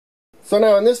So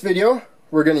now in this video,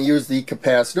 we're going to use the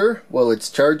capacitor while it's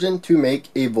charging to make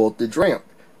a voltage ramp.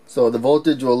 So the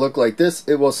voltage will look like this.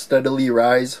 It will steadily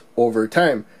rise over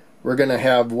time. We're going to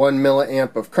have 1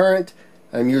 milliamp of current.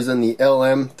 I'm using the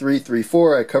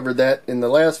LM334. I covered that in the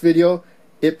last video.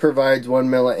 It provides 1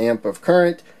 milliamp of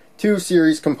current to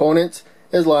series components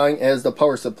as long as the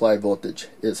power supply voltage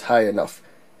is high enough.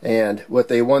 And with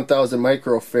a 1000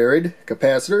 microfarad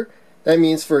capacitor, that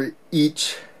means for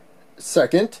each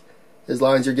second, as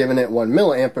long as you're giving it 1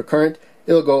 milliamp of current,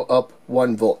 it'll go up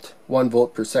 1 volt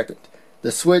per second.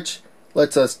 The switch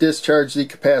lets us discharge the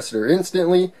capacitor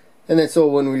instantly, and then so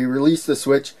when we release the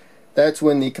switch, that's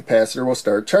when the capacitor will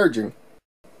start charging.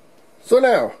 So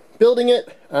now, building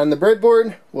it on the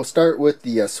breadboard, we'll start with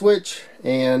the switch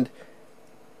and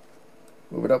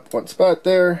move it up one spot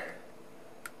there.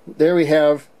 There we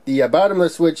have the bottom of the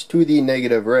switch to the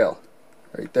negative rail,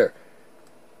 right there.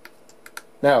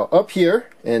 Now up here,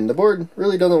 and the board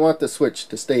really doesn't want the switch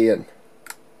to stay in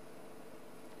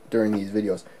during these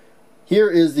videos. Here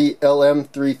is the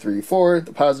LM334,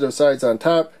 the positive side's on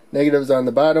top, negative's on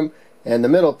the bottom, and the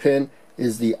middle pin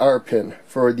is the R pin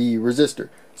for the resistor.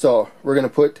 So we're going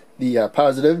to put the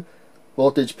positive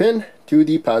voltage pin to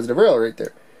the positive rail right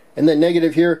there. And then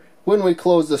negative here, when we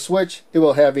close the switch, it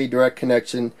will have a direct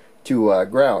connection to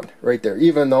ground right there,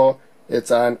 even though it's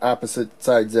on opposite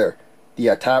sides there.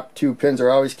 The top 2 pins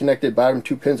are always connected, bottom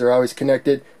 2 pins are always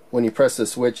connected. When you press the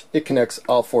switch, it connects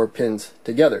all 4 pins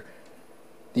together.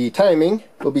 The timing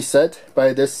will be set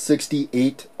by this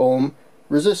 68 ohm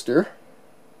resistor.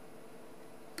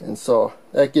 And so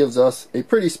that gives us a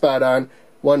pretty spot on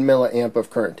 1 milliamp of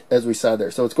current, as we saw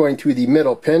there. So it's going to the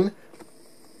middle pin.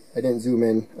 I didn't zoom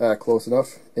in close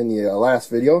enough in the last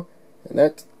video, and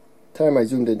that time I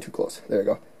zoomed in too close. There we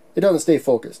go. It doesn't stay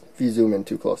focused if you zoom in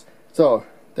too close. So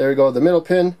there we go, the middle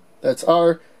pin, that's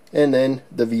R, and then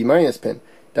the V minus pin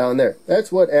down there.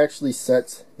 That's what actually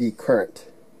sets the current,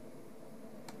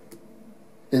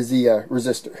 is the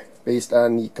resistor, based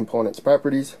on the component's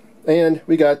properties. And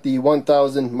we got the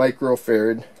 1000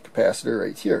 microfarad capacitor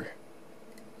right here.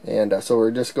 And so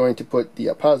we're just going to put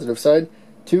the positive side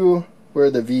to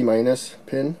where the V minus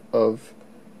pin of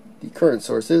the current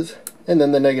source is, and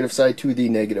then the negative side to the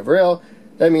negative rail.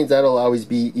 That means that'll always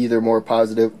be either more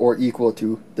positive or equal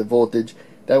to the voltage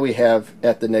that we have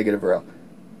at the negative rail.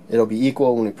 It'll be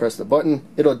equal when we press the button.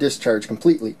 It'll discharge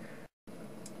completely.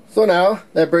 So now,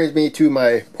 that brings me to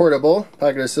my portable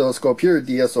pocket oscilloscope here,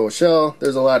 DSO shell.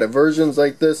 There's a lot of versions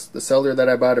like this. The seller that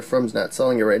I bought it from is not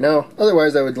selling it right now.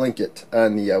 Otherwise, I would link it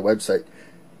on the website.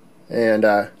 And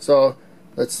so,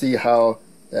 let's see how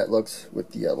that looks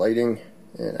with the lighting.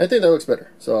 And I think that looks better.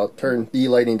 So I'll turn the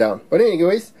lighting down. But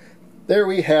anyways, there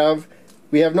we have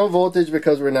no voltage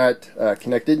because we're not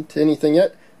connected to anything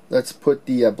yet. Let's put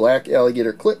the black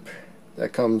alligator clip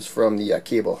that comes from the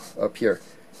cable up here.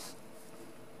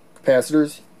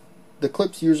 Capacitors, the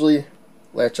clips usually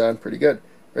latch on pretty good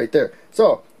right there.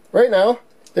 So right now,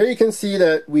 there you can see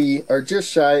that we are just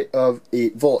shy of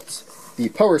 8 volts. The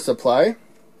power supply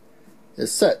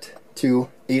is set to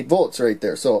 8 volts right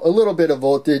there. So a little bit of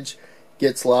voltage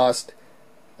gets lost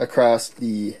across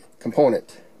the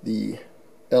component, the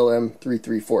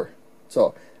LM334.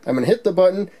 So I'm going to hit the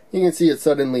button. You can see it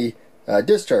suddenly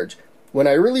discharge. When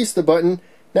I release the button,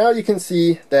 now you can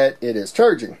see that it is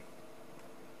charging.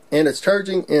 And it's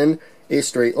charging in a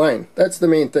straight line. That's the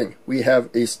main thing. We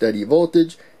have a steady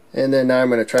voltage, and then now I'm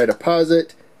going to try to pause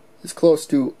it as close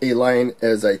to a line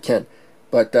as I can.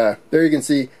 But there you can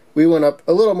see we went up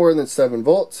a little more than 7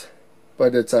 volts,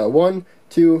 but it's 1,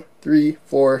 2, 3,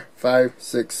 4, 5,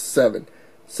 6, 7.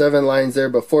 7 lines there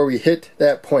before we hit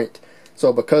that point.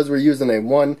 So because we're using a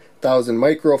 1000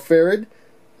 microfarad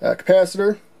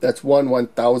capacitor, that's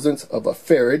 1/1000th of a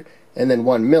farad, and then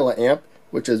 1 milliamp,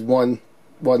 which is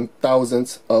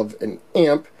 1/1000th of an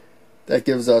amp. That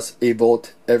gives us a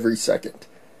volt every second.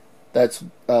 That's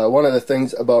one of the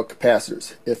things about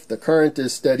capacitors. If the current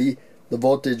is steady, the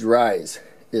voltage rise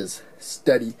is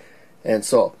steady. And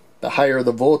so the higher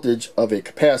the voltage of a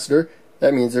capacitor,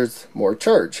 that means there's more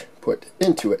charge put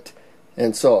into it.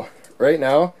 And so right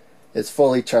now it's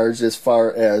fully charged as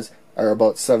far as our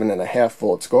about 7.5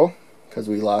 volts go, because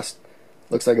we lost,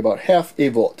 looks like about half a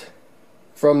volt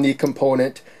from the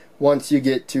component once you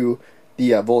get to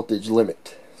the voltage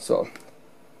limit. So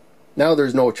now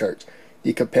there's no charge.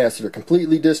 The capacitor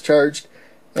completely discharged,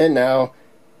 and now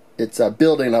it's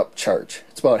building up charge.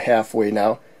 It's about halfway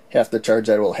now, half the charge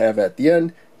that it will have at the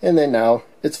end, and then now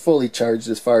it's fully charged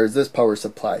as far as this power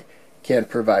supply can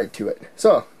provide to it.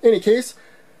 So in any case,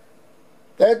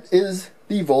 that is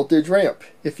the voltage ramp.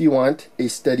 If you want a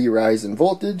steady rise in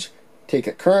voltage, take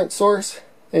a current source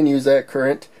and use that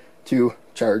current to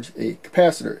charge a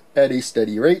capacitor at a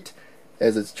steady rate.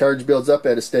 As its charge builds up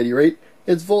at a steady rate,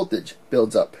 its voltage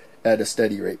builds up at a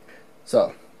steady rate.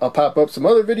 So I'll pop up some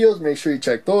other videos. Make sure you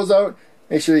check those out.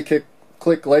 Make sure you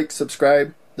click like,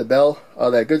 subscribe, the bell,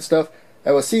 all that good stuff.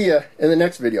 I will see you in the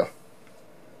next video.